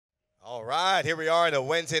All right, here we are on a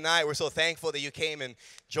Wednesday night. We're so thankful that you came and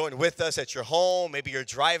joined with us at your home. Maybe you're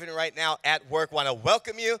driving right now at work. Want to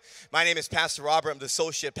welcome you. My name is Pastor Robert. I'm the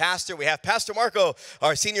associate pastor. We have Pastor Marco,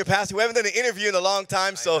 our senior pastor. We haven't done an interview in a long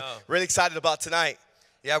time, so really excited about tonight.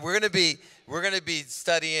 Yeah, we're gonna be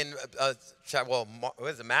studying what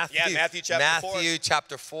is it, Matthew? Yeah, Matthew chapter 4. Matthew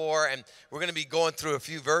chapter 4, and we're gonna be going through a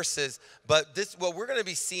few verses. But what we're gonna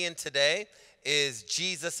be seeing today is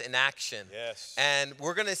Jesus in action. Yes. And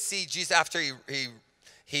we're gonna see Jesus after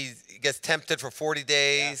he gets tempted for 40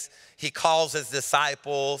 days. Yeah. He calls his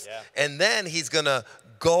disciples, and then he's gonna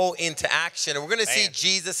go into action. And we're gonna see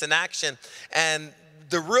Jesus in action. And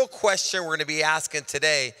the real question we're gonna be asking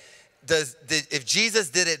today: if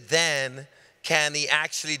Jesus did it then, can he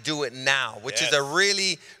actually do it now? Which is a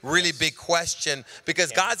really, really big question,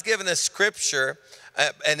 because God's given us scripture,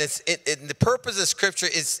 and the purpose of scripture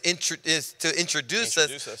is to introduce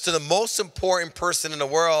us to the most important person in the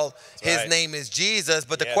world. His name is Jesus.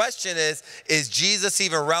 But the question is Jesus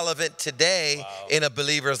even relevant today in a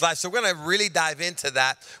believer's life? So we're going to really dive into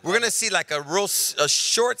that. We're going to see like a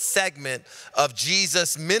short segment of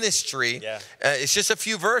Jesus' ministry. It's just a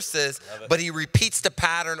few verses, but he repeats the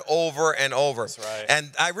pattern over and over. And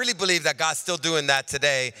I really believe that God's still doing that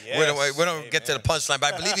today. We don't get to the punchline,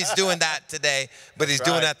 but I believe he's doing that today. But he's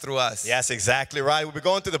doing that through us. Yes, exactly right. We'll be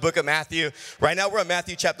going through the book of Matthew. Right now we're in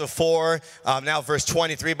Matthew chapter 4, now verse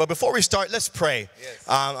 23. But before we start, let's pray.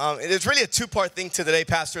 It's really a two-part thing to today,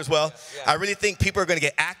 Pastor, as well. I really think people are going to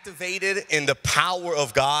get activated in the power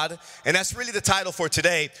of God. And that's really the title for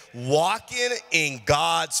today, Walking in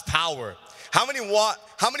God's Power. How many want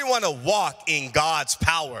to walk in God's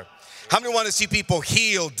power? How many want to see people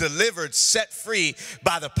healed, delivered, set free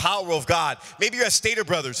by the power of God? Maybe you're at Stater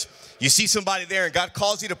Brothers. You see somebody there and God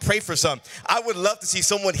calls you to pray for some. I would love to see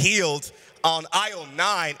someone healed on aisle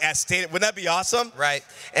 9 at Stater. Wouldn't that be awesome? Right.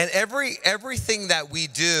 And everything that we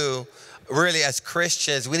do, really as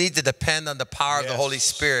Christians, we need to depend on the power of the Holy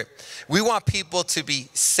Spirit. We want people to be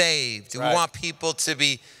saved. We want people to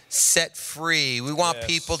be set free. We want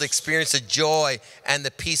people to experience the joy and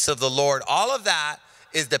the peace of the Lord. All of that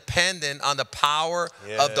is dependent on the power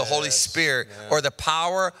of the Holy Spirit, or the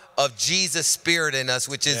power of Jesus' Spirit in us,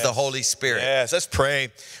 which is the Holy Spirit. Yes, let's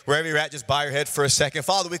pray. Wherever you're at, just bow your head for a second.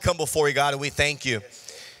 Father, we come before you, God, and we thank you.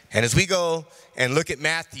 And as we go and look at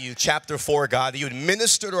Matthew chapter 4, God, that you would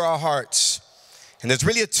minister to our hearts. And there's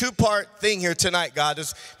really a two-part thing here tonight, God.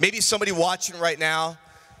 There's maybe somebody watching right now,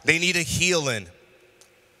 they need a healing.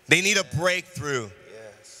 They need a breakthrough.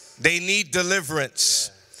 They need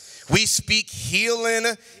deliverance. We speak healing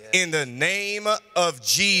in the name of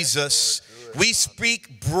Jesus. We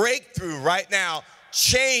speak breakthrough right now.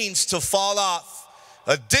 Chains to fall off.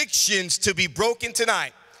 Addictions to be broken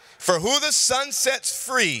tonight. For who the Son sets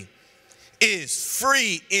free is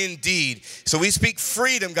free indeed. So we speak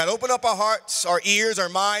freedom. God, open up our hearts, our ears, our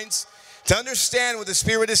minds to understand what the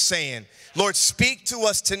Spirit is saying. Lord, speak to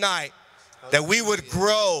us tonight that we would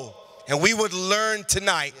grow and we would learn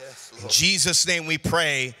tonight. In Jesus' name we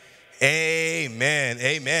pray. Amen.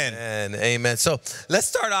 Amen. And amen. So let's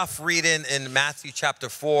start off reading in Matthew chapter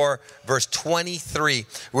 4, verse 23.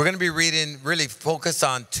 We're going to be reading, really focus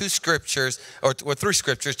on two scriptures, or three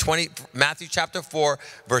scriptures, Matthew chapter 4,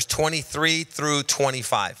 verse 23 through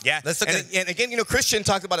 25. Yeah. Let's look at it. And again, Christian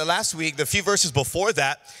talked about it last week, the few verses before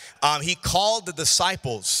that. He called the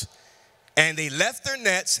disciples, and they left their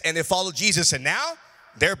nets, and they followed Jesus. And now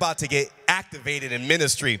they're about to get activated in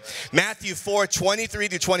ministry. Matthew 4, 23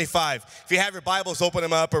 to 25. If you have your Bibles, open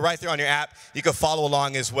them up, or right there on your app, you can follow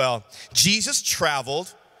along as well. Jesus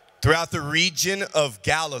traveled throughout the region of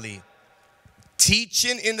Galilee,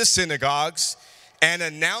 teaching in the synagogues and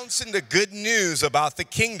announcing the good news about the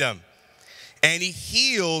kingdom. And he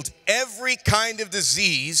healed every kind of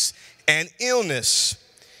disease and illness.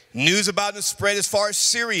 News about him spread as far as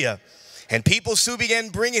Syria. And people soon began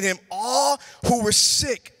bringing him all who were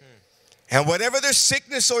sick. And whatever their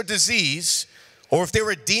sickness or disease, or if they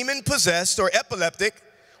were demon-possessed or epileptic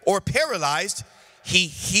or paralyzed, he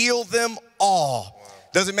healed them all.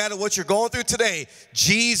 Doesn't matter what you're going through today,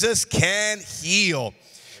 Jesus can heal.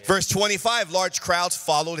 Verse 25, large crowds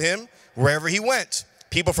followed him wherever he went.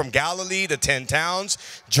 People from Galilee, the 10 towns,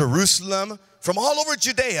 Jerusalem, from all over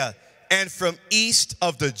Judea, and from east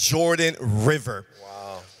of the Jordan River.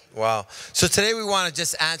 Wow. So today we want to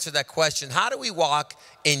just answer that question. How do we walk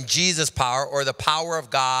in Jesus' power, or the power of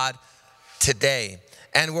God today?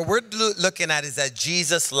 And what we're looking at is that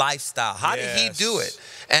Jesus lifestyle. How did he do it?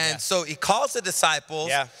 And so he calls the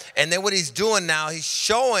disciples, and then what he's doing now, he's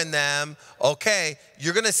showing them, okay,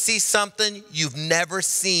 you're going to see something you've never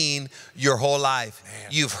seen your whole life.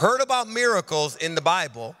 You've heard about miracles in the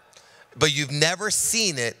Bible, but you've never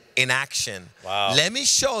seen it in action. Wow. Let me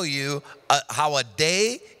show you how a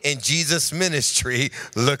day in Jesus' ministry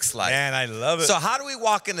looks like. Man, I love it. So how do we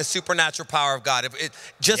walk in the supernatural power of God?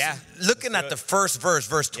 Looking at the first verse,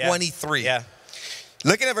 verse 23. Yeah.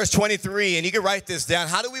 Looking at verse 23, and you can write this down.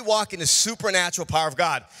 How do we walk in the supernatural power of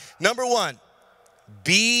God? Number one,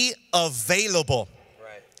 be available.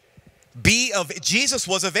 Jesus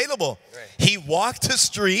was available. Right. He walked the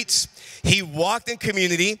streets. He walked in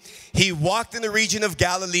community. He walked in the region of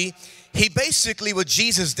Galilee. He basically, what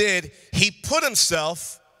Jesus did, he put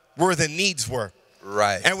himself where the needs were.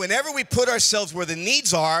 Right. And whenever we put ourselves where the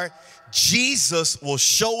needs are, Jesus will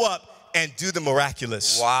show up and do the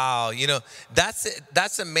miraculous. Wow. You know,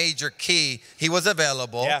 that's a major key. He was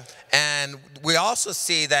available. Yeah. And we also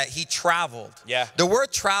see that he traveled. Yeah. The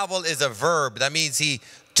word travel is a verb. That means he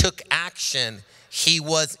took action. He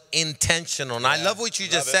was intentional. And I love what you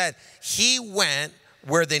just said. He went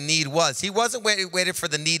where the need was. He wasn't waiting for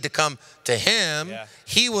the need to come to him. Yeah.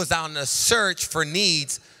 He was on a search for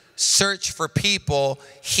needs, search for people.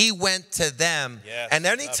 He went to them. Yes, and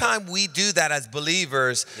anytime we do that as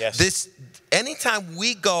believers, anytime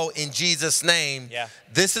we go in Jesus' name,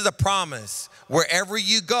 this is a promise. Wherever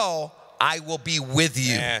you go, I will be with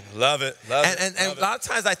you. Man, love it. And a lot of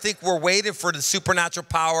times I think we're waiting for the supernatural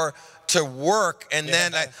power to work, and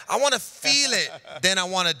then I want to feel it, then I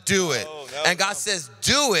want to do it. And God says,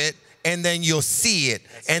 do it, and then you'll see it,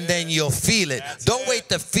 and then you'll feel it. Don't wait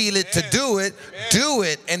to feel it to do it. Do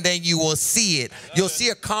it, and then you will see it. You'll see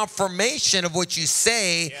a confirmation of what you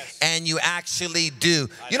say, and you actually do.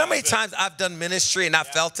 You know how many times I've done ministry and I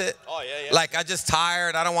felt it? Like I just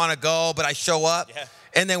tired, I don't want to go, but I show up.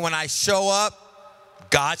 And then when I show up,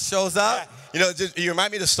 God shows up. You know, you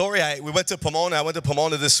remind me of the story. We went to Pomona. I went to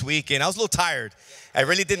Pomona this week, and I was a little tired. I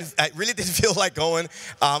really didn't feel like going.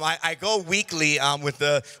 I go weekly with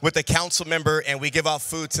the council member, and we give out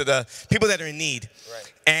food to the people that are in need.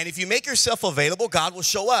 Right. And if you make yourself available, God will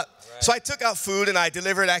show up. Right. So I took out food, and I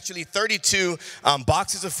delivered actually 32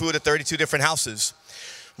 boxes of food at 32 different houses.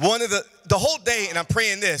 One of the whole day, and I'm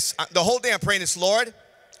praying this. The whole day I'm praying this, Lord,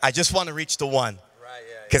 I just want to reach the one.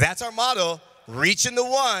 Because that's our motto, reaching the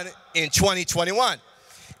one in 2021.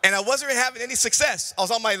 And I wasn't having any success. I was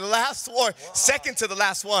on my last one, second to the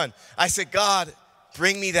last one. I said, God,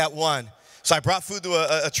 bring me that one. So I brought food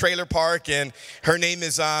to a trailer park, and her name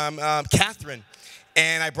is Catherine.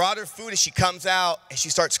 And I brought her food, and she comes out, and she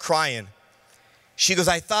starts crying. She goes,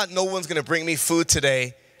 I thought no one's going to bring me food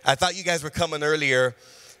today. I thought you guys were coming earlier.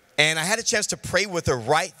 And I had a chance to pray with her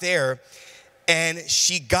right there. And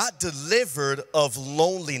she got delivered of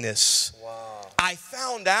loneliness. Wow. I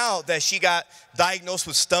found out that she got diagnosed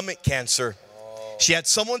with stomach cancer. Oh. She had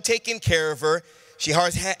someone taking care of her. She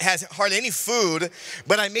has hardly any food.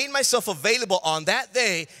 But I made myself available on that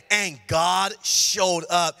day, and God showed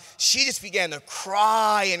up. She just began to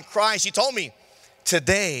cry and cry. She told me,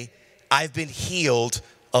 today I've been healed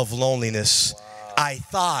of loneliness. Wow. I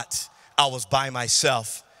thought I was by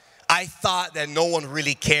myself. I thought that no one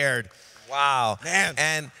really cared. Wow.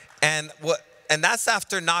 Man. And that's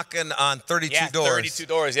after knocking on 32 doors. 32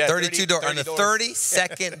 doors, 32 doors. On the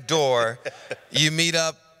 32nd door, you meet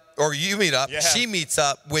up, she meets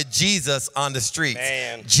up with Jesus on the streets.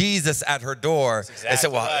 Man. Jesus at her door. Exactly. They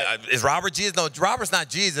said, well, is Robert Jesus? No, Robert's not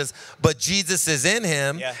Jesus, but Jesus is in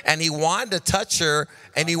him, and he wanted to touch her,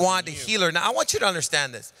 and he wanted to heal her. Now, I want you to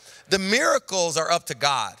understand this. The miracles are up to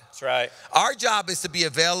God. That's right. Our job is to be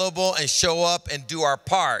available and show up and do our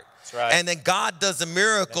part. Right. And then God does the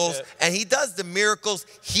miracles, and he does the miracles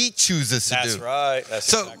he chooses to do. That's right. That's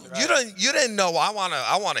so exactly right. You didn't know, I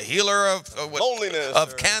want a healer of loneliness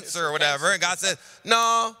of cancer or whatever. And God said,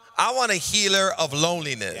 no, I want a healer of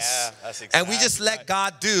loneliness. Yeah, that's exactly. And we just let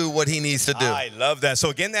God do what he needs to do. I love that. So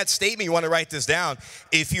again, that statement, you want to write this down.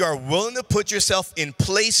 If you are willing to put yourself in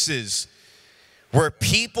places where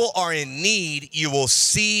people are in need, you will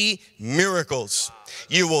see miracles.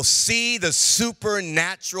 You will see the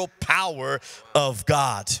supernatural power of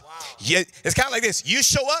God. Wow. It's kind of like this. You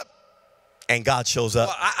show up, and God shows up.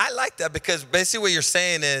 Well, I like that, because basically what you're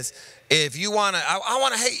saying is, if you want to, I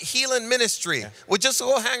want to healing ministry. Well, just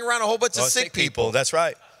go hang around a whole bunch of sick people. That's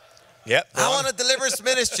right. Yep. I want a deliverance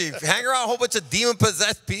ministry. Hang around a whole bunch of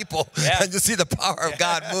demon-possessed people and just see the power of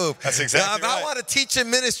God move. That's exactly right. I want to teach a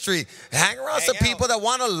ministry. Hang around some people that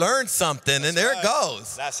want to learn something, and there it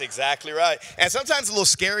goes. That's exactly right. And sometimes a little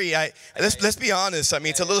scary. Let's be honest. I mean,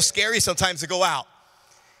 it's a little scary sometimes to go out.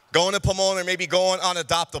 Going to Pomona, or maybe going on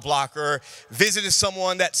Adopt-A-Block, or visiting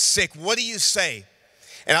someone that's sick. What do you say?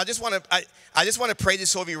 And I just want to pray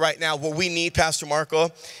this over you right now. What we need, Pastor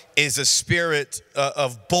Marco, is a spirit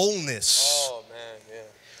of boldness. Oh, man,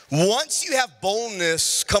 yeah. Once you have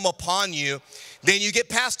boldness come upon you, then you get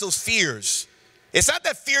past those fears. It's not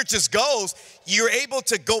that fear just goes. You're able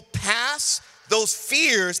to go past those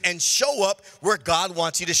fears and show up where God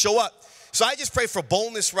wants you to show up. So I just pray for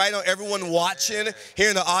boldness right now. Everyone watching here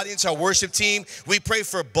in the audience, our worship team, we pray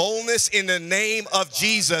for boldness in the name of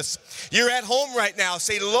Jesus. You're at home right now.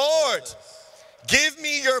 Say, Lord, give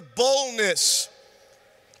me your boldness.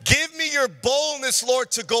 Give me your boldness,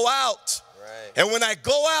 Lord, to go out. Right. And when I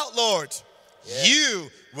go out, Lord, you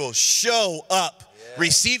will show up.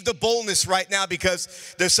 Receive the boldness right now,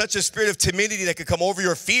 because there's such a spirit of timidity that could come over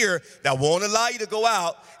your fear that won't allow you to go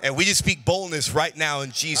out. And we just speak boldness right now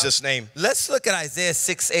in Jesus' name. Let's look at Isaiah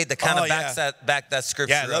 6:8 that kind of back that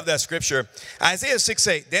scripture. Yeah, I love that scripture. Isaiah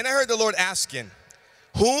 6:8. Then I heard the Lord asking,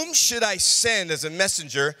 whom should I send as a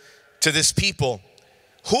messenger to this people?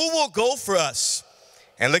 Who will go for us?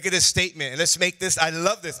 And look at this statement. And let's make this. I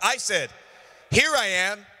love this. I said, here I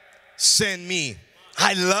am, send me.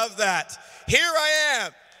 I love that. Here I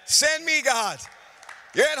am. Send me, God.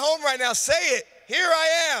 You're at home right now. Say it. Here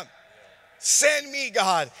I am. Send me,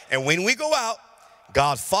 God. And when we go out,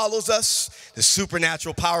 God follows us. The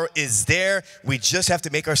supernatural power is there. We just have to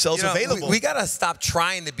make ourselves available. We got to stop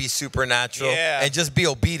trying to be supernatural and just be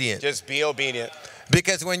obedient. Just be obedient.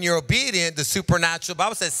 Because when you're obedient, the supernatural,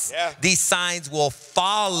 Bible says these signs will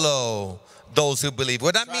follow those who believe.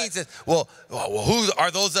 What that means is, well, who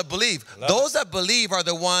are those that believe? Those that believe are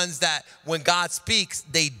the ones that when God speaks,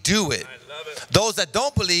 they do it. I love it. Those that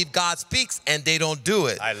don't believe, God speaks and they don't do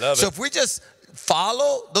it. I love it. So if we just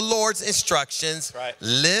follow the Lord's instructions,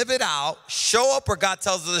 live it out, show up where God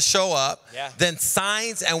tells us to show up, then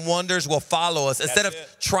signs and wonders will follow us instead of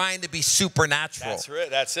trying to be supernatural.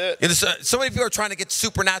 That's it. You know, so many people are trying to get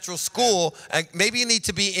supernatural school, and maybe you need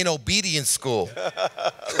to be in obedience school.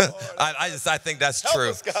 I think that's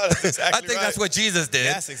true. I think that's what Jesus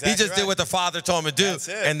did. He just did what the Father told him to do,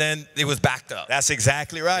 and then it was backed up. That's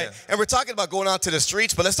exactly right. And we're talking about going out to the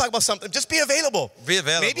streets, but let's talk about something. Just be available. Be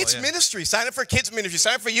available. Maybe it's ministry. Sign up for kids ministry.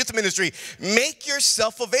 Sign up for youth ministry. Make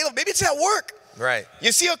yourself available. Maybe it's at work. Right.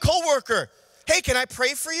 You see a coworker. Hey, can I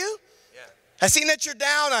pray for you? I seen that you're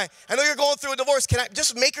down. I know you're going through a divorce. Can I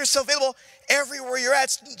just make yourself available everywhere you're at?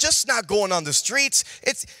 It's just not going on the streets.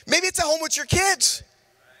 Maybe it's at home with your kids.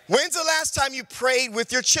 When's the last time you prayed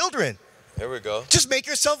with your children? There we go. Just make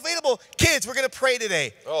yourself available. Kids, we're going to pray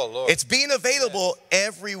today. Oh, Lord. It's being available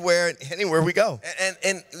everywhere, anywhere we go.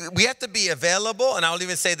 And we have to be available, and I'll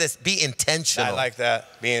even say this, be intentional. I like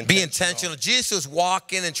that. Be intentional. Jesus was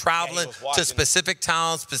walking and traveling to specific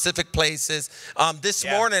towns, specific places. This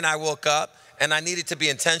morning I woke up, and I needed to be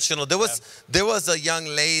intentional. There was a young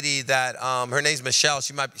lady that her name's Michelle.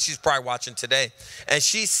 She's probably watching today, and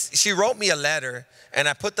she wrote me a letter, and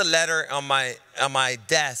I put the letter on my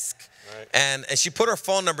desk. And she put her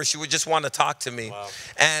phone number. She would just want to talk to me. Wow.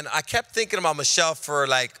 And I kept thinking about Michelle for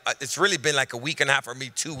like, it's really been like a week and a half or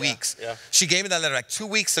maybe 2 weeks. She gave me that letter like 2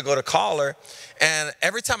 weeks ago to call her. And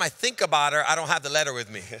every time I think about her, I don't have the letter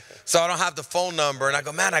with me. So I don't have the phone number. And I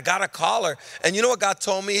go, man, I got to call her. And you know what God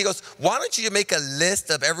told me? He goes, why don't you make a list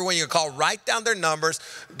of everyone you call, write down their numbers,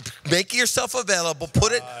 make yourself available,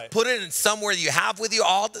 put it in somewhere you have with you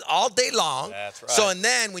all day long. That's right. So, and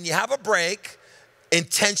then when you have a break,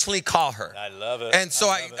 intentionally call her. I love it. And so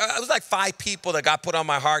it was like 5 people that got put on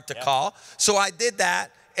my heart to call. So I did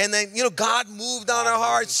that. And then, God moved on her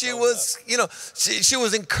heart. She was, she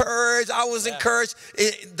was encouraged. I was encouraged.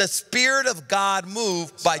 The Spirit of God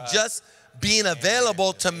moved by just being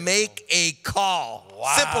available to make a call.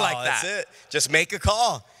 Wow, simple like that. That's it. Just make a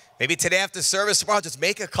call. Maybe today after service, tomorrow, just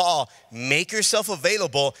make a call. Make yourself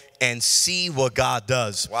available and see what God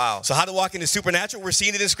does. Wow. So how to walk in the supernatural? We're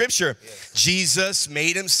seeing it in Scripture. Yes. Jesus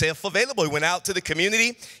made himself available. He went out to the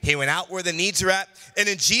community. He went out where the needs are at. And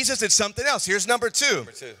then Jesus did something else. Here's number two.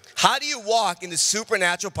 How do you walk in the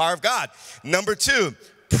supernatural power of God? Number 2,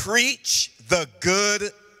 preach the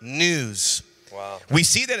good news. Wow. We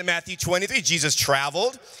see that in Matthew 23. Jesus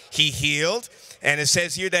traveled. He healed. And it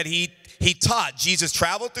says here that he taught. Jesus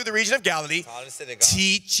traveled through the region of Galilee,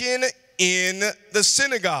 teaching in the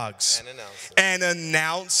synagogues and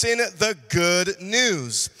announcing the good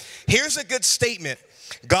news. Here's a good statement.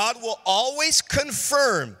 God will always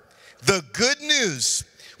confirm the good news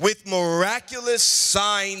with miraculous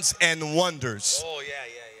signs and wonders. Oh,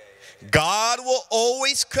 yeah. God will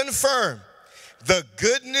always confirm the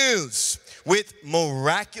good news with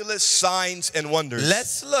miraculous signs and wonders.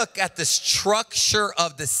 Let's look at the structure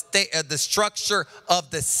of the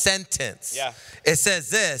sentence. Yeah. It says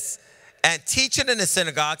this, and teaching in the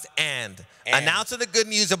synagogues and announcing the good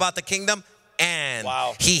news about the kingdom and.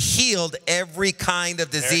 Wow. He healed every kind of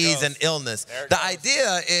disease and illness. The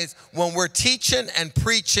idea is when we're teaching and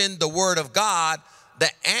preaching the word of God, the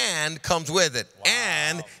and comes with it. Wow.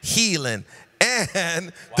 And healing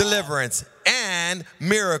and deliverance and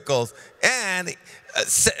miracles and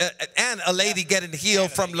a lady getting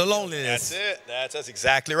healed from the loneliness. That's it. That's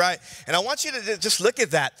exactly right. And I want you to just look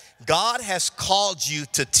at that. God has called you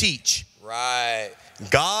to teach. Right.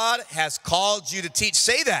 God has called you to teach.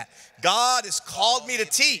 Say that. God has called me to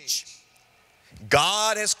teach.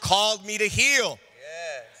 God has called me to heal.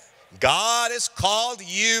 Yes. God has called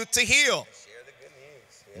you to heal. Share the good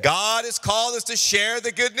news. Yes. God has called us to share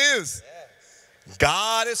the good news. Yes.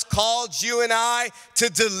 God has called you and I to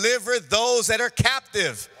deliver those that are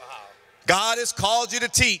captive. Wow. God has called you to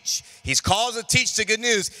teach. He's called us to teach the good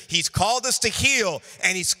news. He's called us to heal,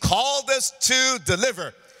 and he's called us to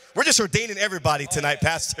deliver. We're just ordaining everybody tonight,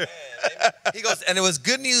 Pastor. Amen. He goes, and it was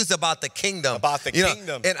good news about the kingdom. About the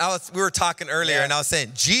kingdom. And we were talking earlier, and I was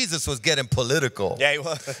saying Jesus was getting political. Yeah, he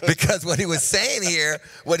was. Because what he was saying here,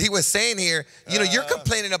 you're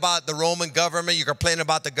complaining about the Roman government. You're complaining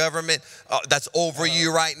about the government that's over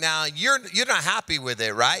you right now. You're not happy with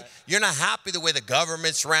it, right? You're not happy the way the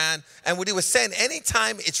government's ran. And what he was saying,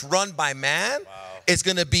 anytime it's run by man, it's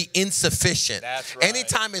going to be insufficient. That's right.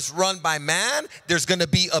 Anytime it's run by man, there's going to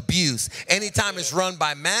be abuse. Anytime it's run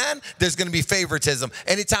by man, there's going to be favoritism.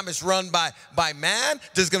 Anytime it's run by man,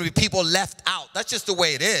 there's going to be people left out. That's just the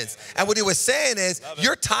way it is. And what he was saying is,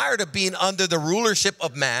 you're tired of being under the rulership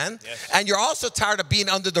of man, and you're also tired of being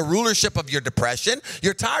under the rulership of your depression.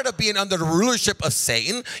 You're tired of being under the rulership of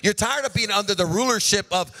Satan. You're tired of being under the rulership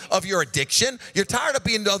of your addiction. You're tired of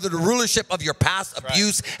being under the rulership of your past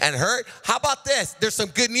abuse and hurt. How about this? There's some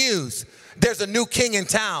good news. There's a new king in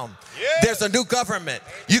town. Yes. There's a new government.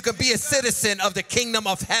 You can be a citizen of the kingdom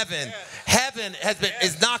of heaven. Yes. Heaven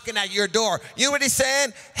is knocking at your door. You know what he's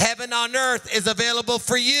saying? Heaven on earth is available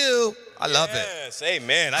for you. I love it. Yes,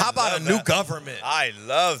 amen. How about a new government? I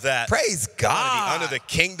love that. Praise God. Under the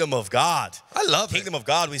kingdom of God. I love it. Kingdom of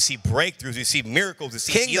God, we see breakthroughs, we see miracles, we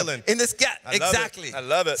see healing. In this exactly. I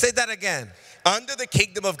love it. Say that again. Under the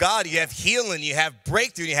kingdom of God, you have healing, you have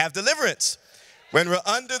breakthrough, you have deliverance. When we're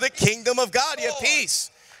under the kingdom of God, you have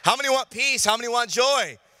peace. How many want peace? How many want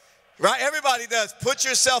joy? Right? Everybody does. Put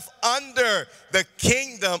yourself under the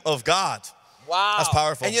kingdom of God. Wow. That's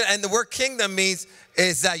powerful. And the word kingdom is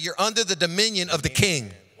that you're under the dominion of the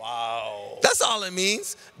king. Wow. That's all it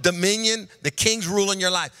means. Dominion, the king's rule in your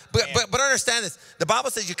life. But understand this. The Bible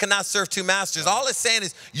says you cannot serve two masters. All it's saying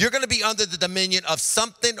is you're going to be under the dominion of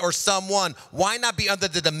something or someone. Why not be under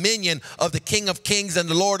the dominion of the King of Kings and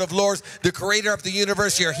the Lord of Lords, the creator of the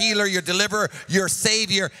universe, your healer, your deliverer, your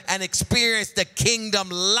savior, and experience the kingdom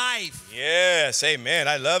life? Yes, amen.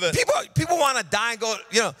 I love it. People want to die and go,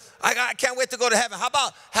 I can't wait to go to heaven. How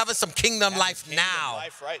about having some kingdom life now?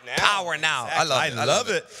 Life right now. Power now. Exactly. I love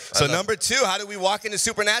it. So number 2, how do we walk in the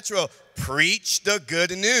supernatural? Preach the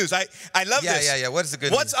good news. I love this. Yeah. What is the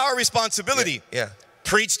good news? What's our responsibility? Yeah.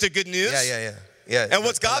 Preach the good news. Yeah. And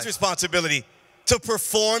what's God's responsibility? To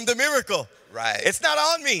perform the miracle. Right. It's not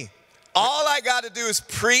on me. All I got to do is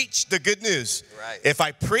preach the good news. Right. If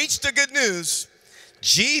I preach the good news,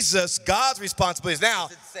 God's responsibility now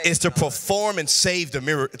is to perform and save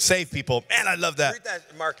people. Man, I love that. Read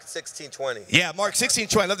that Mark 16:20. Yeah, Mark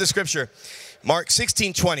 16:20. I love the scripture. Mark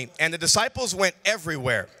 16:20. And the disciples went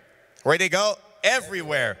everywhere. Where'd they go?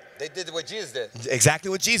 Everywhere. They did what Jesus did. Exactly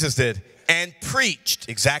what Jesus did. And preached.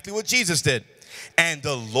 Exactly what Jesus did. And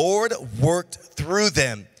the Lord worked through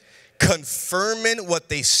them, confirming what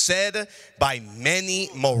they said by many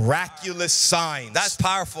miraculous signs. That's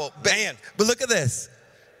powerful. Man. But look at this.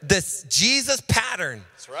 This Jesus pattern.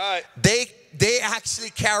 That's right. They actually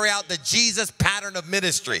carry out the Jesus pattern of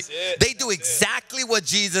ministry. They do exactly what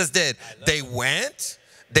Jesus did. They went,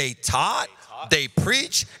 they taught, they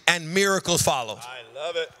preached, and miracles followed. I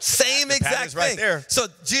love it. Same exact thing. Right there. So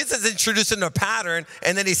Jesus is introducing a pattern,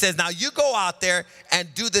 and then he says, now you go out there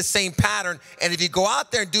and do the same pattern. And if you go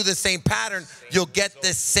out there and do the same pattern, you'll get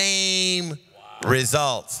the same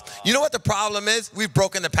results. You know what the problem is? We've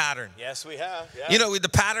broken the pattern. Yes, we have. Yeah. You know, the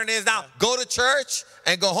pattern is now go to church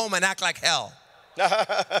and go home and act like hell.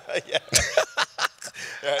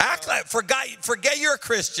 Act like, forget you're a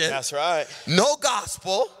Christian. That's right. No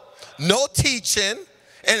gospel, no teaching,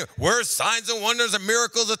 And where's signs and wonders and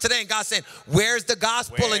miracles of today? And God's saying, where's the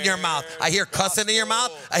gospel in your mouth? I hear cussing in your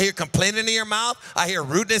mouth. I hear complaining in your mouth. I hear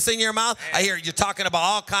rudeness in your mouth. I hear you talking about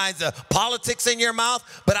all kinds of politics in your mouth.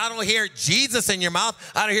 But I don't hear Jesus in your mouth.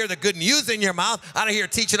 I don't hear the good news in your mouth. I don't hear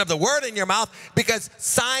teaching of the word in your mouth, because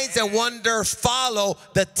signs and wonders follow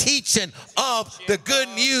the teaching of the good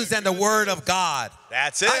news and the word of God.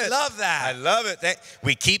 That's it. I love that. I love it.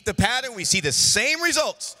 We keep the pattern. We see the same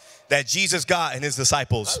results that Jesus got and his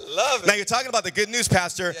disciples. I love it. Now, you're talking about the good news,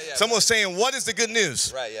 Pastor. Someone was saying, what is the good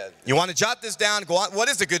news? Right, yeah. You want to jot this down? Go on. What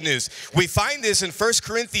is the good news? We find this in 1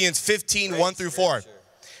 Corinthians 15, 1 through 4.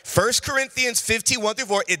 1 Corinthians 15, 1 through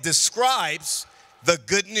 4, it describes the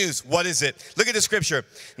good news. What is it? Look at the scripture.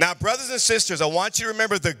 Now, brothers and sisters, I want you to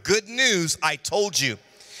remember the good news I told you.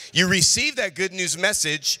 You received that good news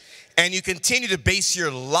message, and you continue to base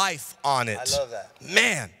your life on it. I love that.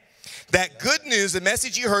 Man. That good news, the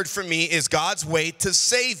message you heard from me, is God's way to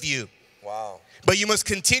save you. Wow. But you must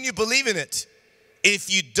continue believing it.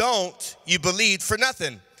 If you don't, you believed for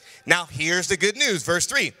nothing. Now, here's the good news. Verse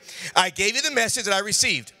 3. I gave you the message that I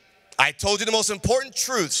received. I told you the most important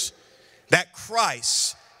truths, that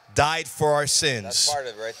Christ died for our sins. That's part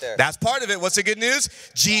of it right there. That's part of it. What's the good news?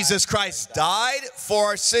 Jesus Christ died for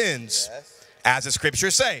our sins, as the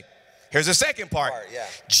scriptures say. Here's the second part.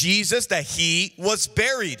 Jesus, that he was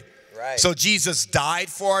buried. Right. So Jesus died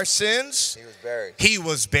for our sins. He was buried. He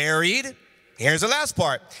was buried. Here's the last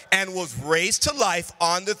part. And was raised to life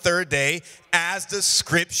on the third day, as the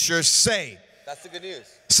scriptures say. That's the good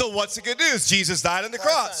news. So what's the good news? Jesus died on the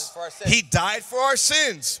cross. For our sins. He died for our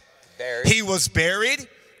sins. Buried. He was buried,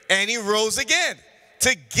 and he rose again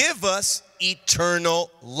to give us eternal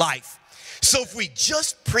life. So if we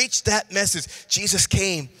just preach that message, Jesus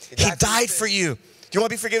came. He died for you. You want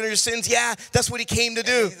to be forgiven of your sins? Yeah, that's what he came to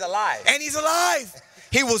do. And he's alive. And he's alive.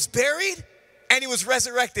 He was buried and he was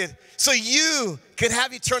resurrected. So you could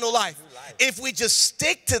have eternal life. If we just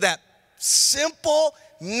stick to that simple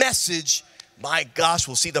message, my gosh,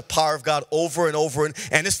 we'll see the power of God over and over.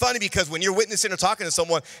 And it's funny because when you're witnessing or talking to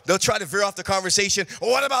someone, they'll try to veer off the conversation.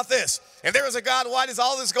 Well, what about this? If there was a God, why does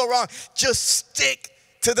all this go wrong? Just stick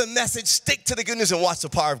to the message, stick to the good news, and watch the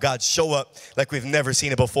power of God show up like we've never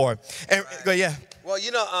seen it before. And go, yeah. Well,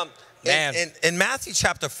 you know, in Matthew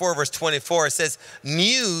chapter 4, verse 24, it says,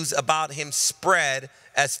 news about him spread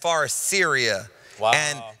as far as Syria. Wow.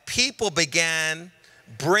 And people began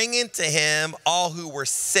bringing to him all who were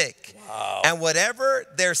sick. Wow. And whatever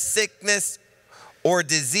their sickness or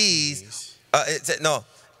disease,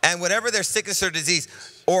 and whatever their sickness or disease,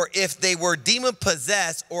 or if they were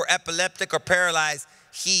demon-possessed or epileptic or paralyzed,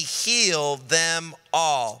 he healed them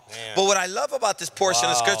all. Man. But what I love about this portion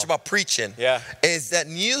of scripture about preaching is that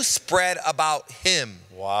news spread about him.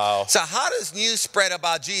 Wow. So how does news spread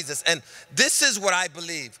about Jesus? And this is what I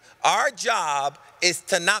believe. Our job is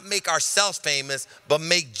to not make ourselves famous, but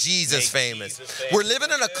make Jesus famous. We're living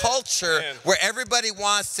in a culture where everybody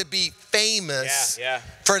wants to be famous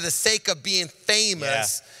for the sake of being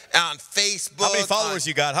famous. On Facebook. How many followers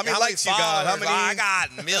you got? How many likes you got? How many? I got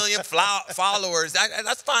a million followers.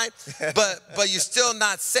 That's fine. But you're still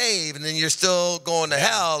not saved, and then you're still going to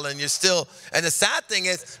hell, and you're still. And the sad thing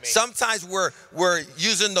is, sometimes we're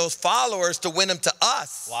using those followers to win them to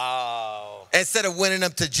us. Wow. Instead of winning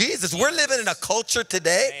them to Jesus. We're living in a culture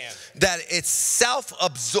today that it's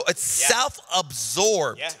self-absorbed. It's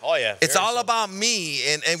self-absorbed. Yeah. Oh yeah. It's all about me,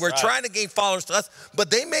 and we're trying to gain followers to us.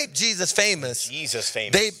 But they made Jesus famous. Jesus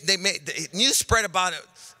famous. They made news spread about it.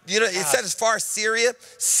 You know, it said as far as Syria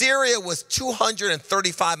was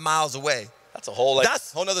 235 miles away. That's a whole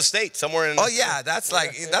whole other state somewhere in. Oh yeah, that's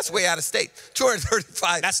that's way out of state.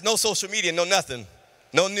 235. That's no social media, no nothing,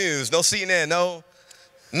 no news, no CNN, no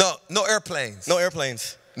airplanes, no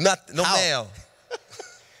airplanes, no mail.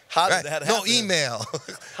 How did that happen? No email.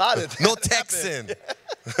 How did that no texting.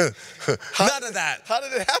 None of that. How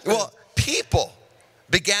did it happen? Well, people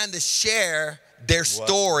began to share their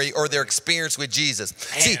story or their experience with Jesus.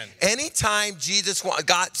 Man. See, anytime Jesus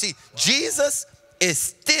Jesus is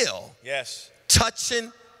still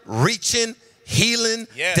touching, reaching, healing,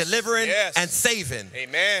 delivering, and saving.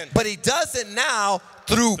 Amen. But he does it now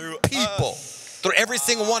through people. Through every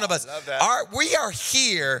single one of us. We are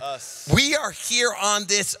here on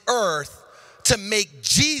this earth to make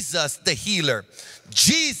Jesus the healer,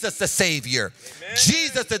 Jesus the Savior, Amen.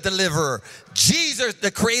 Jesus the deliverer, Jesus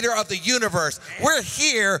the creator of the universe. We're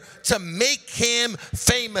here to make him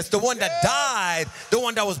famous, the one that died, the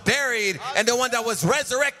one that was buried, and the one that was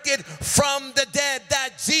resurrected from the dead.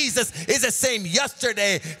 That Jesus is the same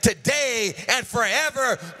yesterday, today, and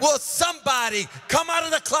forever. Will somebody come out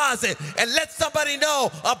of the closet and let somebody know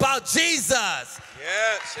about Jesus?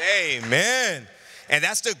 Yes, amen. And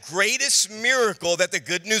that's the greatest miracle that the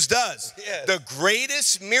good news does. Yes. The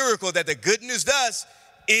greatest miracle that the good news does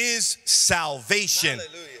is salvation.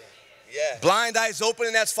 Hallelujah. Yeah. Blind eyes open,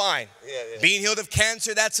 and that's fine. Being healed of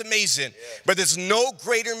cancer, that's amazing. But there's no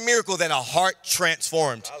greater miracle than a heart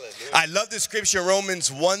transformed. Hallelujah. I love this scripture, Romans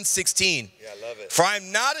 1:16. I love it. For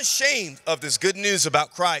I'm not ashamed of this good news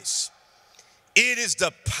about Christ. It is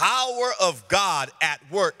the power of God at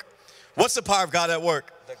work. What's the power of God at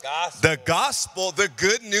work? The gospel. The gospel, the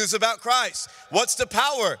good news about Christ. What's the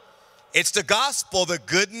power? It's the gospel, the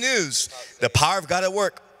good news. The power of God at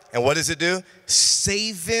work. And what does it do?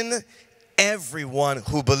 Saving everyone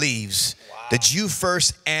who believes. Wow. The Jew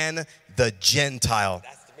first and the Gentile.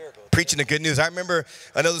 That's the miracle. Preaching the good news. I remember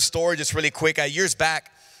another story just really quick. Years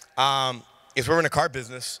back, if we were in a car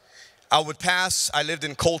business, I lived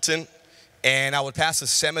in Colton, and I would pass a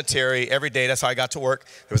cemetery every day. That's how I got to work.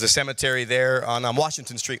 There was a cemetery there on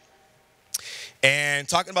Washington Street. And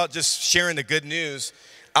talking about just sharing the good news,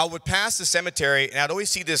 I would pass the cemetery, and I'd always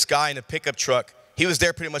see this guy in a pickup truck. He was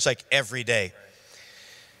there pretty much like every day.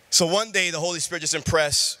 So one day, the Holy Spirit just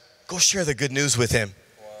impressed, go share the good news with him.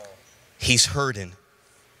 Wow. He's hurting.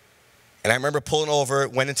 And I remember pulling over,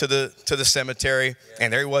 went into the cemetery,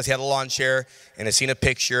 and there he was. He had a lawn chair, and I seen a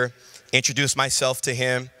picture, introduced myself to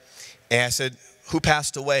him. And I said, who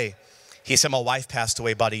passed away? He said, my wife passed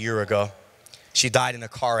away about a year ago. She died in a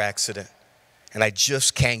car accident. And I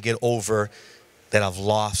just can't get over that I've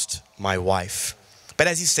lost my wife. But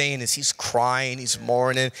as he's saying this, he's crying, he's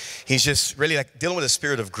mourning. He's just really like dealing with a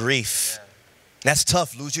spirit of grief. And that's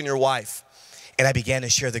tough, losing your wife. And I began to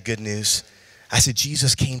share the good news. I said,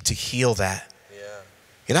 Jesus came to heal that. Yeah.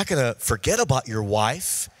 You're not going to forget about your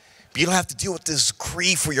wife. But you don't have to deal with this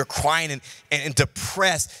grief where you're crying and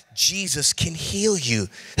depressed. Jesus can heal you.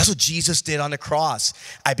 That's what Jesus did on the cross.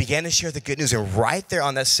 I began to share the good news. And right there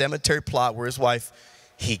on that cemetery plot where his wife,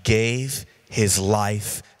 he gave his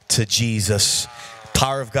life to Jesus.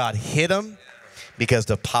 Power of God hit him, because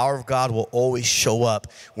the power of God will always show up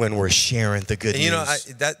when we're sharing the good news. You know,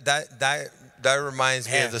 that reminds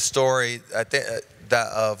me of the story, I think,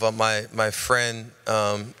 of my friend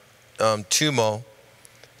Tumo,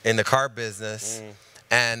 in the car business,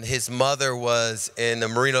 and his mother was in the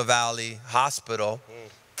Moreno Valley Hospital,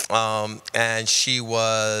 and she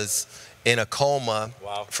was in a coma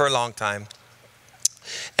for a long time.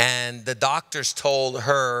 And the doctors told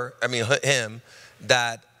him,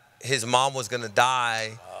 that his mom was going to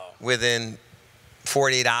die within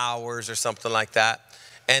 48 hours or something like that.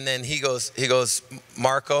 And then he goes,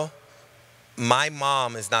 Marco, my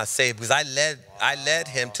mom is not saved, because I led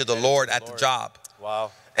him to the Lord at the job.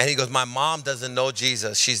 Wow. And he goes, my mom doesn't know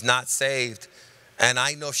Jesus. She's not saved. And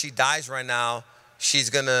I know if she dies right now, she's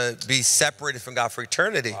going to be separated from God for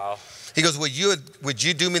eternity. Wow. He goes, would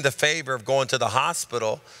you do me the favor of going to the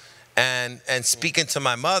hospital and speaking to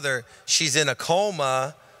my mother? She's in a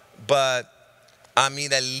coma, but I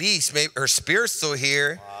mean, at least maybe her spirit's still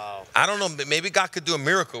here. Wow. I don't know, maybe God could do a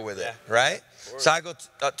miracle with it, right? So I go,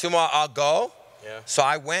 tomorrow I'll go. Yeah. So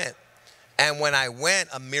I went. And when I went,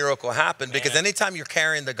 a miracle happened. Because anytime you're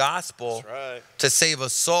carrying the gospel to save a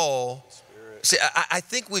soul, see, I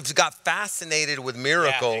think we've got fascinated with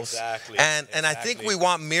miracles. Yeah, exactly. And I think we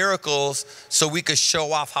want miracles so we could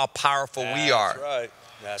show off how powerful we are. That's right.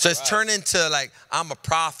 That's so it's turned into like, I'm a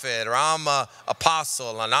prophet, or I'm a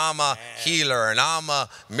apostle, and I'm a healer, and I'm a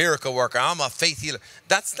miracle worker, I'm a faith healer.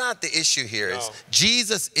 That's not the issue here. No.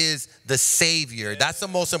 Jesus is the Savior. That's the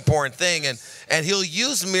most important thing. And he'll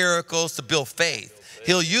use miracles to build faith.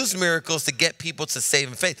 He'll use miracles to get people to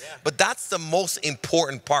saving faith. Yeah. But that's the most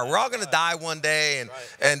important part. We're all going to die one day,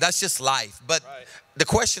 and that's just life. But the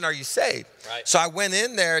question, are you saved? Right. So I went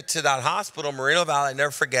in there to that hospital, Moreno Valley, I never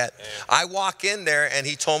forget. Man. I walk in there, and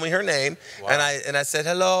he told me her name. Wow. And I said,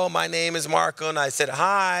 hello, my name is Marco. And I said,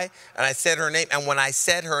 hi. And I said her name. And when I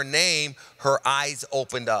said her name, her eyes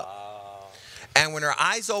opened up. Wow. And when her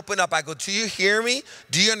eyes opened up, I go, do you hear me?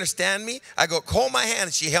 Do you understand me? I go, hold my hand.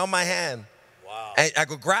 And she held my hand. Wow. And I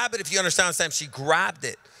go, grab it if you understand what I'm saying. She grabbed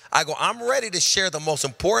it. I go, I'm ready to share the most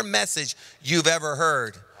important message you've ever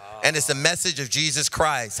heard. And it's the message of Jesus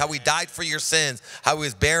Christ, how he died for your sins, how he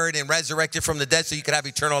was buried and resurrected from the dead so you could have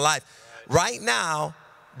eternal life. Right now,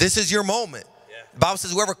 this is your moment. The Bible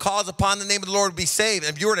says whoever calls upon the name of the Lord will be saved.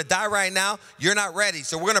 And if you were to die right now, you're not ready.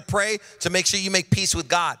 So we're going to pray to make sure you make peace with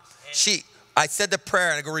God. I said the prayer,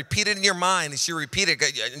 and I go, repeat it in your mind. And she repeated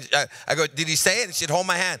it. I go, did you say it? And she'd hold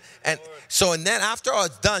my hand. And then after all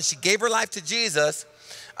it's done, she gave her life to Jesus.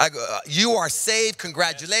 I go, you are saved.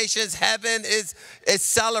 Congratulations. Heaven is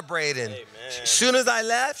celebrating. Amen. As soon as I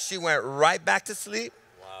left, she went right back to sleep.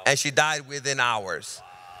 Wow. And she died within hours.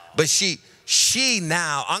 Wow. But she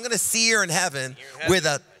now, I'm going to see her in heaven with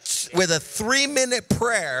a 3-minute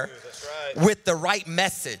prayer with the right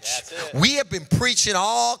message. We have been preaching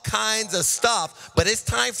all kinds of stuff, but it's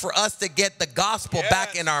time for us to get the gospel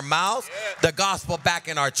back in our mouths, the gospel back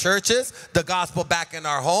in our churches, the gospel back in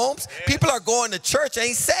our homes. People are going to church,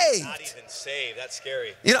 ain't saved. Not even saved. That's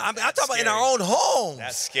scary. You know, I'm talking about in our own homes.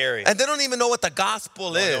 That's scary. And they don't even know what the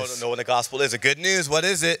gospel is. They don't know what the gospel is. The good news, what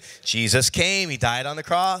is it? Jesus came. He died on the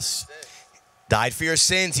cross. Died for your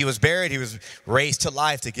sins. He was buried. He was raised to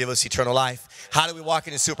life to give us eternal life. How do we walk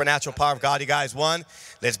in the supernatural power of God, you guys? 1,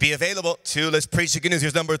 let's be available. 2, let's preach the good news.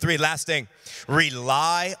 Here's number 3, last thing.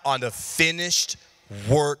 Rely on the finished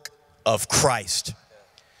work of Christ.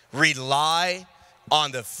 Rely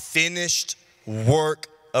on the finished work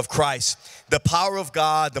of Christ. The power of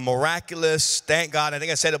God, the miraculous, thank God, I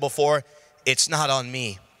think I said it before, it's not on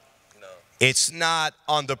me. No. It's not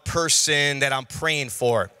on the person that I'm praying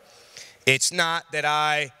for. It's not that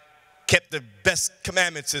I kept the best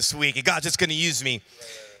commandments this week and God's just going to use me.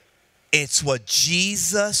 It's what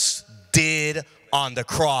Jesus did on the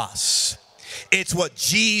cross. It's what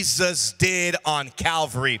Jesus did on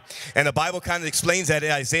Calvary. And the Bible kind of explains that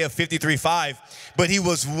in Isaiah 53:5. But he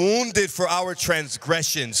was wounded for our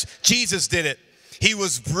transgressions. Jesus did it. He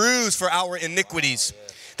was bruised for our iniquities.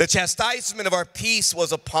 The chastisement of our peace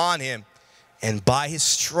was upon him. And by his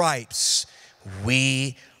stripes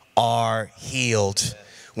we are healed.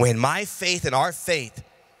 When my faith and our faith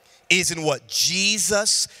is in what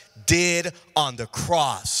Jesus did on the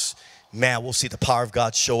cross, man, we'll see the power of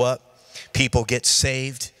God show up. People get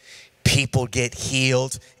saved. People get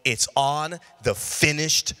healed. It's on the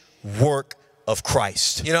finished work of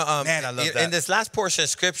Christ. You know, man, I love that. In this last portion of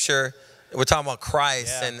Scripture, we're talking about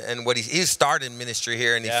Christ and what he started ministry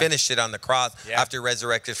here, and he finished it on the cross after he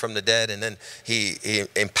resurrected from the dead, and then he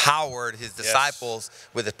empowered his disciples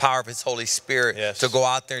with the power of his Holy Spirit to go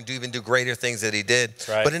out there and even do greater things that he did.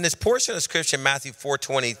 Right. But in this portion of Scripture, Matthew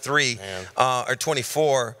 4:23 or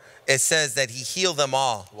 24, it says that he healed them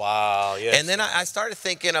all. Wow. Yes. And then I started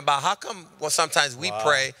thinking about how come sometimes we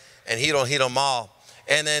pray and he don't heal them all,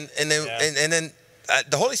 and then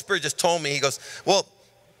the Holy Spirit just told me, he goes, well,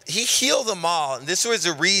 he healed them all. And this was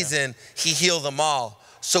the reason he healed them all.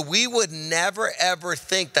 So we would never, ever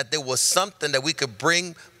think that there was something that we could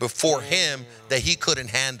bring before him that he couldn't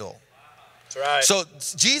handle. That's right. So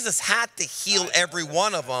Jesus had to heal every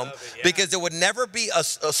one of them because there would never be a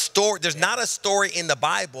story. There's not a story in the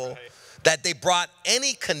Bible that they brought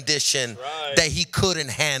any condition that he couldn't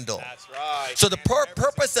handle. That's right. So the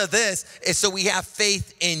purpose of this is so we have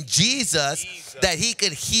faith in Jesus that he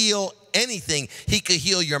could heal anything. He could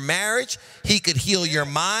heal your marriage. He could heal your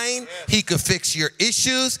mind. He could fix your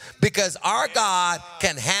issues because our God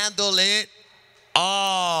can handle it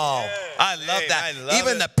all. I love that.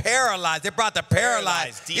 Even the paralyzed, they brought the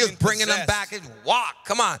paralyzed. He was bringing them back and walk.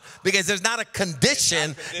 Come on. Because there's not a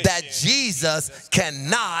condition that Jesus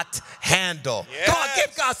cannot handle. Come on,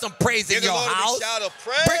 give God some praise in your house.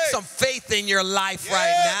 Bring some faith in your life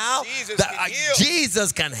right now.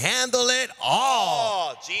 Jesus can handle it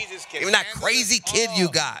all. Even that crazy kid you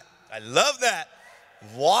got. I love that.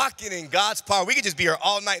 Walking in God's power. We could just be here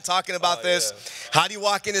all night talking about this. How do you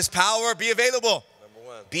walk in his power? Be available. Number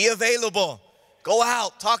 1. Be available. Go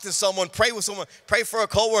out. Talk to someone. Pray with someone. Pray for a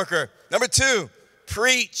coworker. Number 2,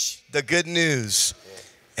 preach the good news.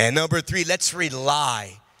 And number 3, let's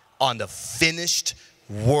rely on the finished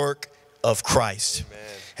work of Christ. Amen.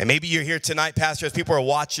 And maybe you're here tonight, Pastor, as people are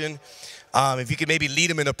watching. If you could maybe lead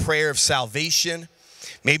them in a prayer of salvation.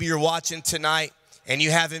 Maybe you're watching tonight and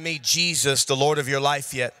you haven't made Jesus the Lord of your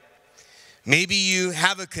life yet. Maybe you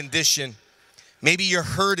have a condition. Maybe you're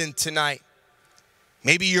hurting tonight.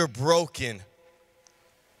 Maybe you're broken.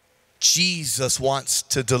 Jesus wants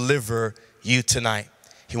to deliver you tonight.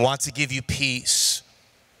 He wants to give you peace.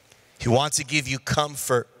 He wants to give you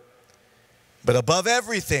comfort. But above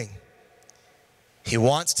everything, he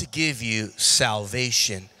wants to give you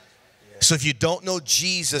salvation. So if you don't know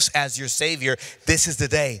Jesus as your Savior, this is the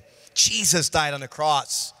day. Jesus died on the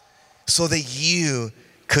cross so that you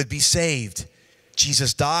could be saved.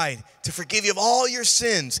 Jesus died to forgive you of all your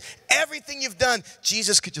sins. Everything you've done,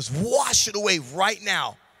 Jesus could just wash it away right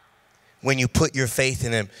now. when you put your faith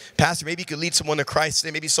in him. Pastor, maybe you could lead someone to Christ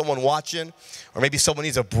today. Maybe someone watching, or maybe someone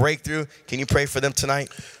needs a breakthrough. Can you pray for them tonight?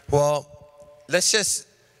 Well, let's just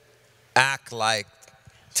act like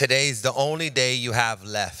today's the only day you have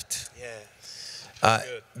left.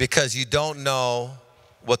 Because you don't know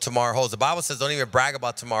what tomorrow holds. The Bible says don't even brag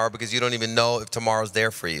about tomorrow because you don't even know if tomorrow's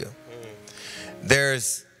there for you.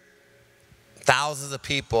 There's thousands of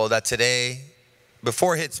people that today,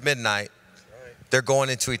 before it hits midnight, they're going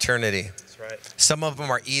into eternity. Some of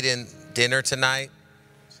them are eating dinner tonight,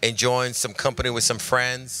 enjoying some company with some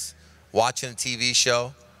friends, watching a TV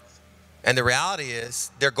show. And the reality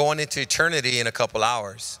is they're going into eternity in a couple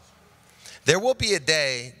hours. There will be a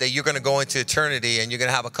day that you're going to go into eternity and you're going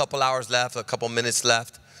to have a couple hours left, a couple minutes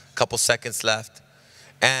left, a couple seconds left.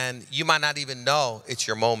 And you might not even know it's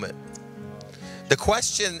your moment. The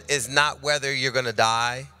question is not whether you're going to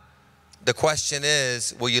die. The question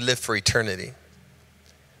is, will you live for eternity?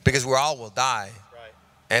 Because we all will die.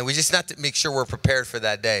 And we just have to make sure we're prepared for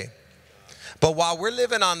that day. But while we're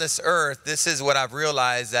living on this earth, this is what I've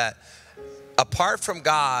realized, that apart from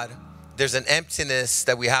God, there's an emptiness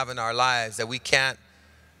that we have in our lives that we can't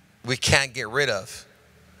get rid of.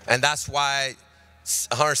 And that's why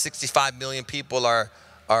 165 million people are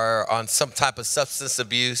on some type of substance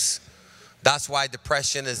abuse. That's why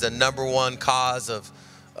depression is the #1 cause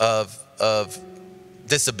of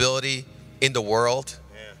disability in the world.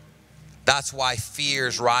 That's why fear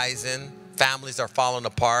is rising. Families are falling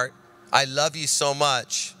apart. I love you so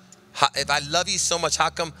much. If I love you so much, how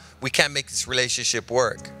come we can't make this relationship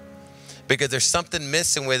work? Because there's something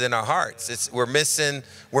missing within our hearts. We're missing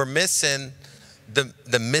the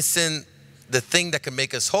thing that can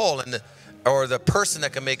make us whole, or the person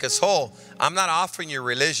that can make us whole. I'm not offering you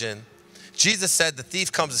religion. Jesus said the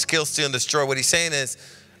thief comes to kill, steal, and destroy. What he's saying is,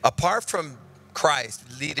 apart from Christ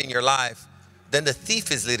leading your life, then the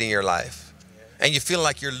thief is leading your life. And you feel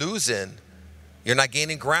like you're losing. You're not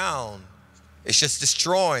gaining ground. It's just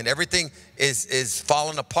destroying. Everything is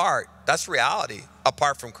falling apart. That's reality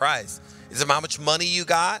apart from Christ. It doesn't matter how much money you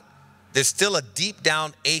got. There's still a deep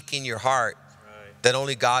down ache in your heart that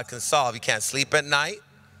only God can solve. You can't sleep at night.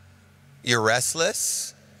 You're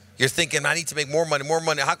restless. You're thinking, I need to make more money, more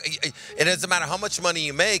money. It doesn't matter how much money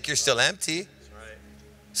you make, you're still empty.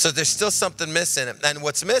 So there's still something missing. And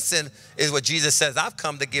what's missing is what Jesus says, I've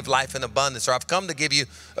come to give life in abundance, or I've come to give you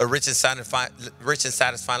a rich and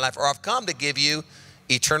satisfying life, or I've come to give you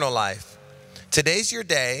eternal life. Today's your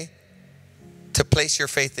day to place your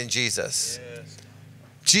faith in Jesus.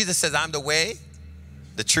 Jesus says, I'm the way,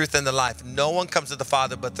 the truth, and the life. No one comes to the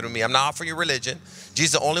Father but through me. I'm not offering you religion.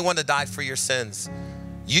 Jesus is the only one that died for your sins.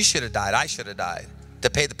 You should have died. I should have died to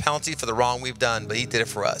pay the penalty for the wrong we've done, but he did it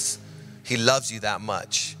for us. He loves you that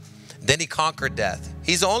much. Then he conquered death.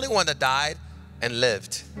 He's the only one that died and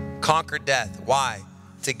lived. Conquered death. Why?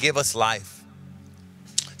 To give us life.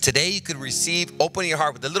 Today you could receive, open your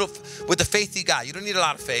heart with the faith you got. You don't need a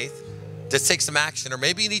lot of faith. Just take some action. Or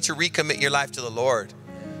maybe you need to recommit your life to the Lord.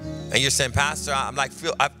 And you're saying, Pastor, I'm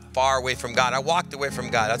far away from God. I walked away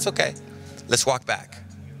from God. That's okay. Let's walk back.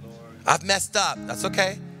 I've messed up. That's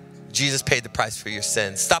okay. Jesus paid the price for your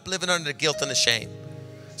sins. Stop living under the guilt and the shame.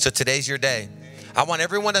 So today's your day. I want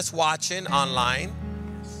everyone that's watching online,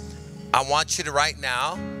 I want you to right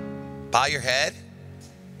now bow your head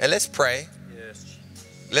and let's pray.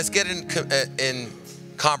 Let's get in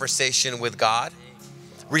conversation with God.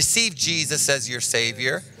 Receive Jesus as your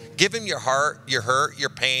Savior. Give him your heart, your hurt, your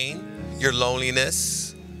pain, your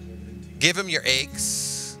loneliness. Give him your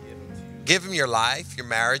aches. Give him your life, your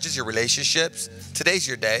marriages, your relationships. Today's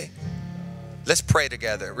your day. Let's pray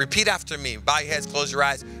together. Repeat after me. Bow your heads, close your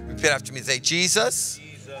eyes. Repeat after me. Say, Jesus,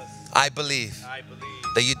 I believe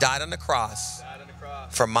that you died on the cross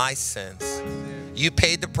for my sins. You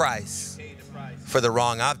paid the price for the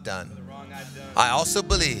wrong I've done. I also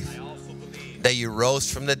believe that you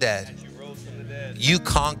rose from the dead. You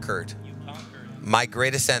conquered my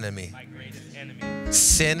greatest enemy,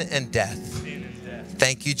 sin and death.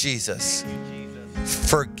 Thank you, Jesus.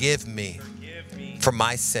 Forgive me for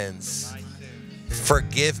my sins.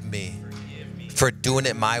 Forgive me for doing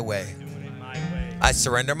it my way. I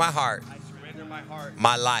surrender my heart,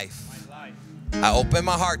 my life. I open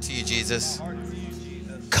my heart to you, Jesus.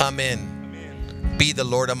 Come in. Be the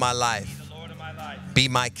Lord of my life. Be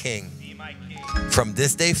my King. From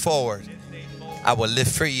this day forward, I will live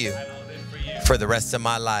for you for the rest of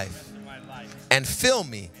my life. And fill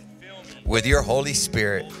me with your Holy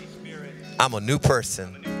Spirit. I'm a new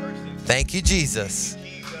person. Thank you, Jesus,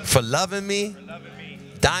 for loving me,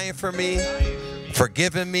 dying for me,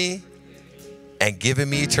 forgiving me, and giving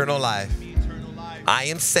me eternal life. I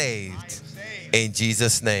am saved in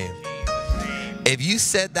Jesus' name. If you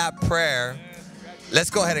said that prayer, let's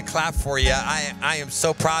go ahead and clap for you. I am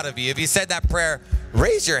so proud of you. If you said that prayer,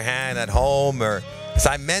 raise your hand at home or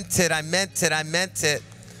say, I meant it, I meant it, I meant it.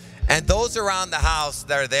 And those around the house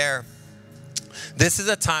that are there, this is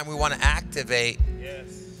a time we want to activate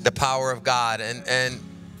the power of God. And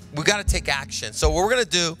we got to take action. So what we're going to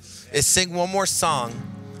do is sing one more song.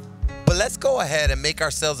 But let's go ahead and make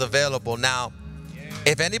ourselves available. Now,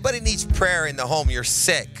 if anybody needs prayer in the home, you're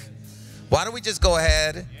sick, why don't we just go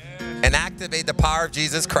ahead and activate the power of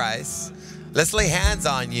Jesus Christ? Let's lay hands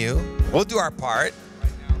on you. We'll do our part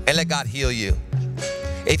and let God heal you.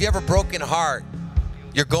 If you have a broken heart,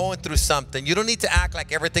 you're going through something, you don't need to act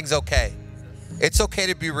like everything's okay. It's okay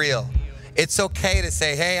to be real. It's okay to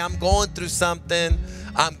say, hey, I'm going through something.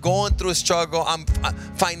 I'm going through a struggle.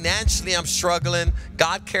 Financially, I'm struggling.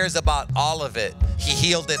 God cares about all of it. He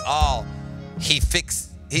healed it all.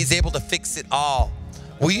 He's able to fix it all.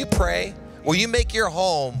 Will you pray? Will you make your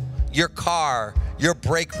home, your car, your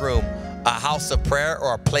break room a house of prayer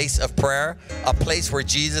or a place of prayer, a place where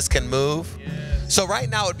Jesus can move? So right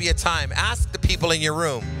now would be a time. Ask the people in your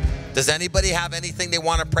room, does anybody have anything they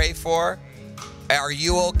want to pray for? Are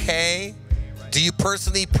you okay? Do you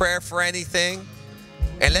personally pray for anything?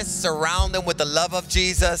 And let's surround them with the love of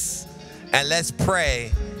Jesus, and let's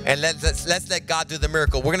pray, and let's let God do the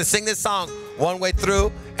miracle. We're going to sing this song one way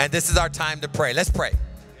through, and this is our time to pray. Let's pray.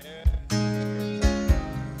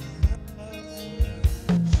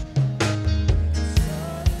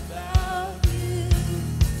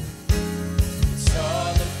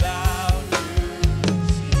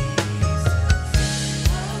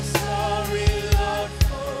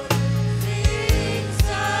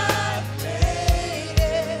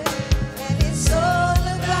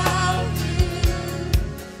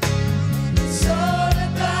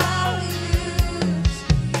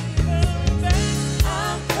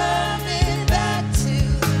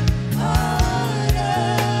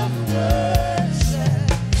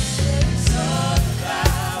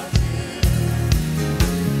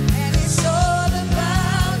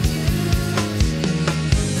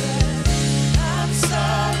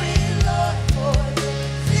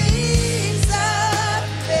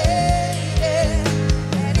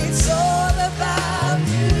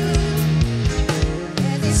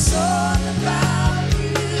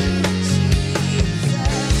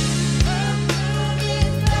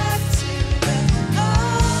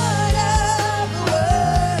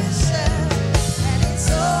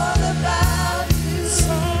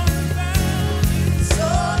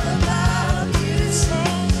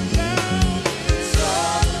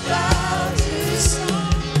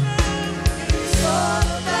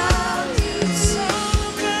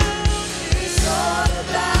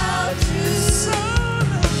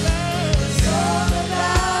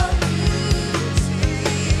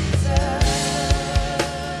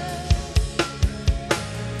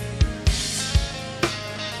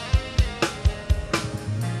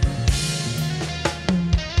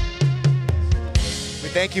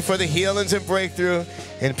 Thank you for the healings and breakthrough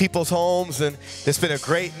in people's homes. And it's been a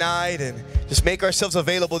great night. And just make ourselves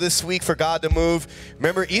available this week for God to move.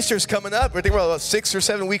 Remember, Easter's coming up. We're thinking about 6 or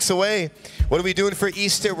 7 weeks away. What are we doing for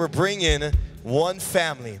Easter? We're bringing one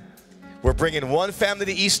family. We're bringing one family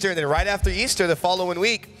to Easter. And then right after Easter, the following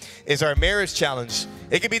week, is our marriage challenge.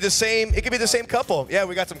 It could be the same couple. Yeah,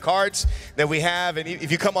 we got some cards that we have, and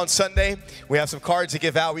if you come on Sunday, we have some cards to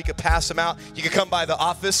give out. We could pass them out. You could come by the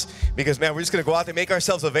office because, man, we're just going to go out there, make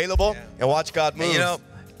ourselves available, and watch God move. And, you know,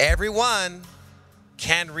 everyone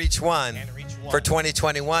can reach one for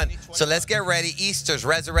 2021. So let's get ready. Easter's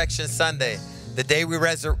Resurrection Sunday, the day we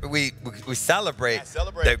celebrate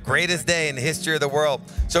the greatest day in the history of the world.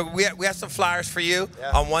 So we have some flyers for you.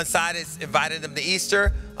 Yeah. On one side, it's inviting them to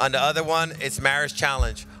Easter. On the other one, it's Marriage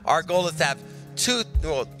Challenge. Our goal is to have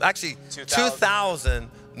 2,000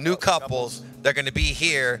 new couples that are going to be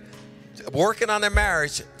here working on their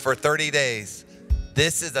marriage for 30 days.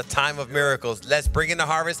 This is a time of miracles. Let's bring in the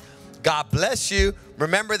harvest. God bless you.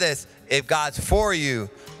 Remember this, if God's for you,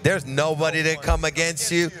 there's nobody that come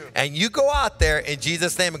against you. And you go out there in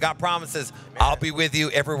Jesus' name, and God promises, I'll be with you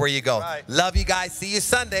everywhere you go. Right. Love you guys. See you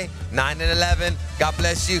Sunday, 9 and 11. God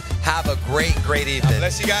bless you. Have a great, great evening. God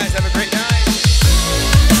bless you guys. Have a great night.